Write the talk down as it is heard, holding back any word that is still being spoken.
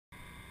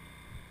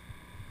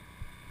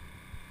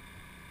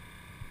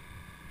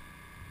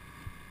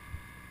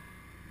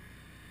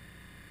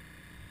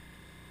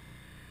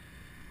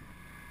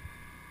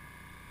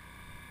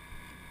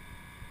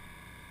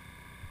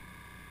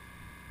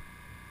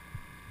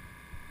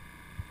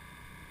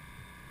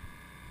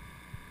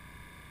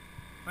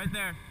Right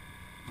there.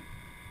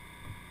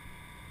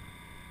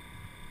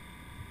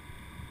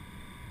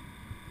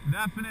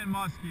 Definite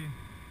muskie.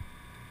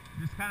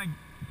 Just kind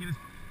of get his.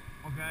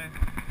 Okay.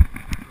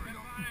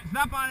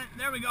 Step on it.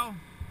 There we go.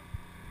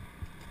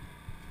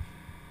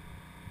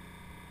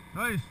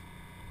 Nice.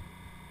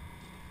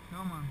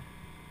 Come on.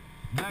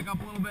 Back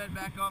up a little bit.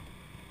 Back up.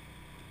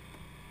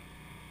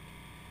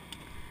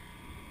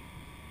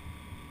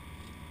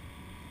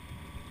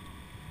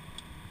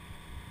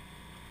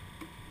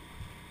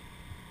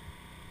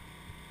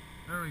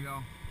 There we go.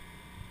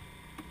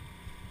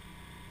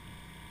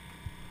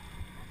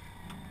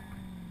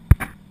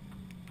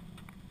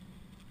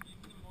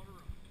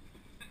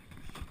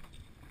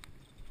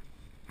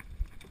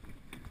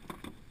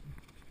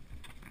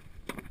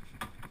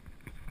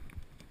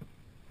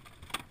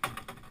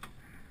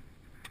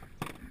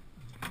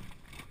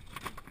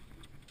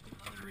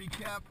 Another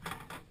recap.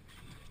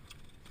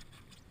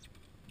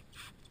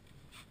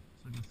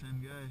 Looks like the same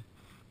guy.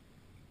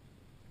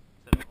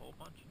 Is that a hole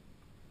punch?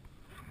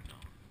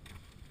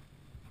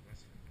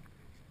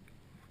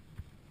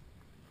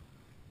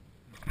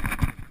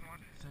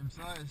 Same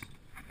size.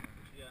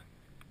 Yeah.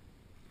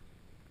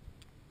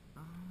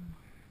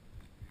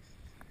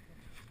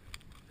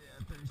 Yeah,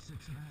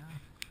 36 and a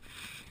half.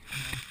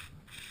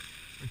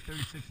 Like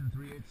 36 and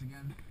 3/8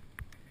 again.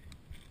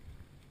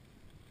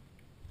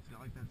 It's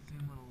got like that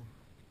same little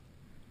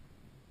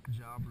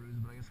jaw bruise,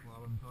 but I guess a lot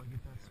of them probably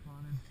get that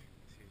spotted.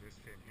 See, this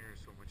fin here is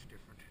so much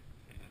different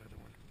than that other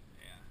one.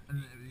 Yeah.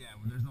 And yeah,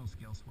 there's no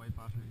scale swipe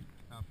off it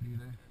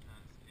either.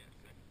 Yeah,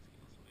 second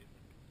scale swipe.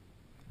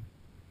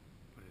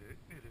 But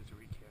it is a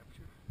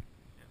recapture.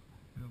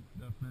 Yep,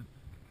 definite.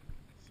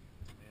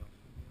 It's male,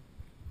 female.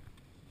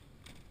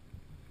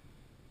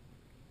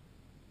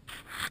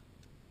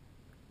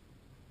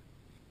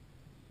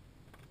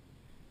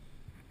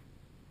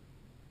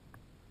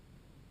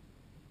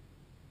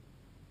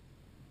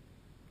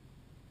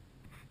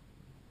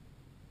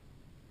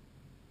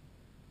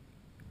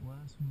 The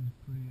last one's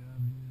pretty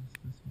obvious,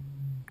 this one.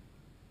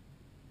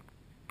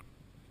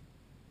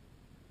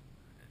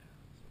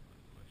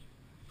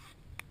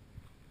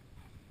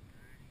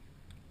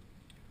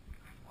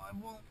 Well, I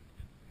won't.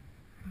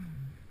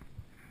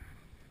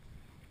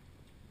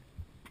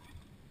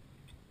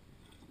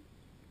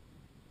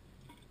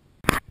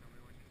 Tell me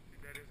when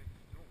that isn't.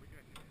 No, we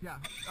got it. Yeah,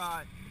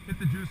 hit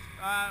the juice.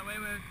 Wait.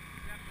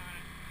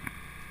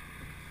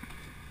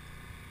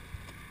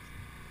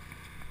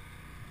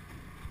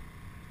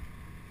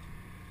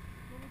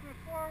 A little bit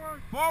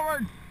forward.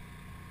 Forward!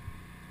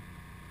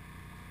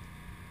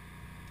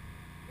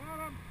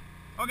 Bottom.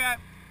 Okay.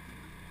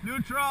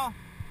 Neutral.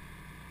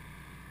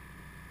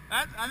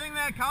 I think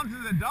that counts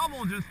as a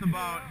double just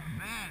about. Yeah.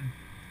 Man.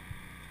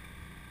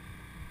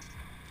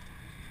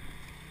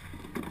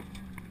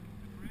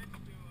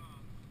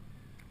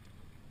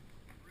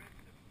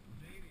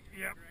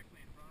 Yep.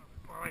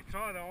 Well, I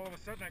saw that all of a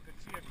sudden I could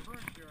see a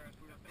current here as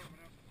we were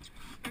coming up.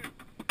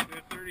 We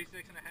have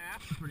 36 and a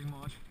half. Pretty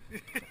much.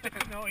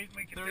 No, he's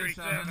making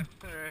 37. 37.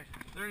 Alright.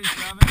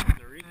 37.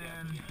 The recap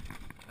And again.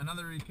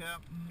 another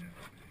recap.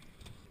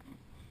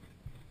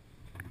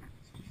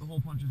 The hole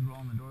punches were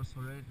all in the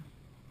dorsal, right?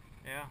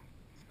 Yeah.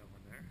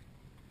 Someone there.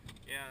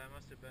 Yeah, that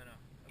must have been a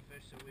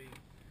fish that we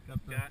Got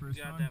the first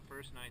got one. that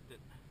first night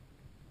that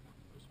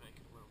was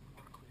making it a little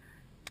more clear.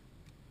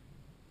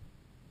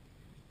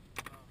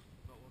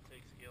 But we'll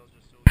take scales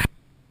just so we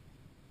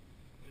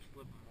just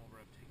flip them over.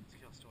 I've taken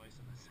scales twice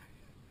on this side.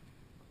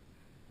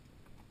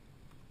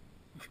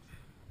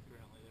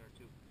 Apparently there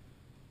too.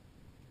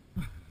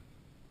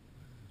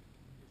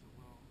 He's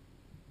a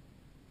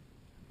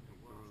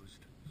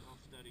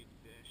well-studied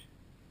fish.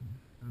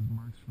 There's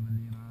marks from the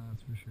DNR, that's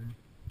for sure.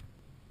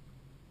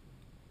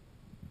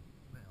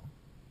 Male.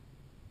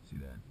 See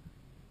that?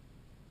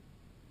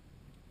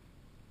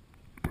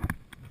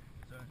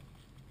 Sorry.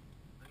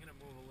 I'm gonna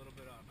move a little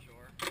bit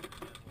offshore, and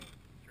then we'll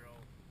throw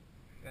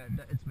Yeah,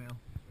 it's male.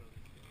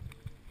 these scales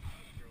over.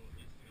 Throw at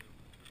least two.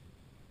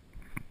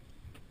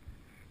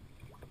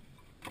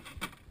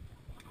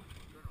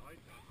 Turn the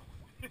lights on.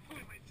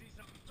 We might see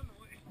something on the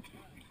way.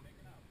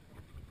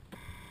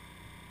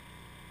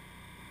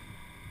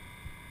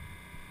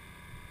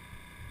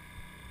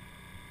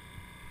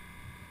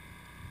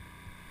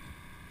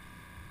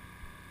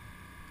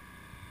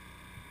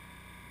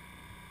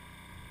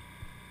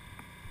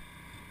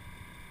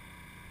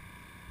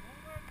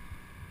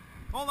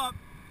 Hold up.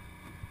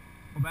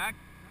 Go back.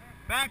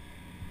 Back.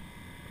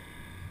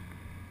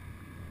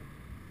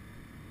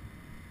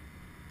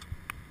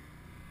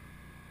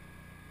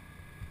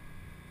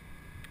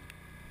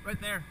 Right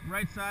there,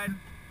 right side.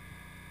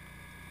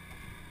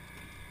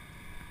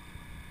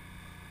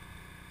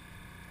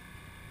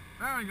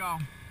 There we go.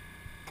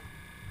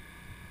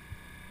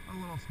 A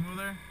little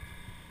smoother.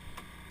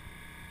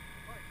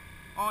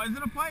 Oh, is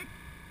it a pike?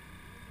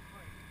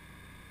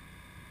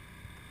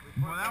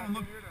 Well, that one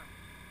looked.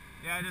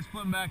 Yeah, I just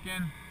put him back in.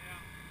 Yeah.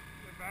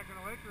 Back in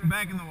the lake or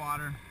Back in the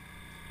water.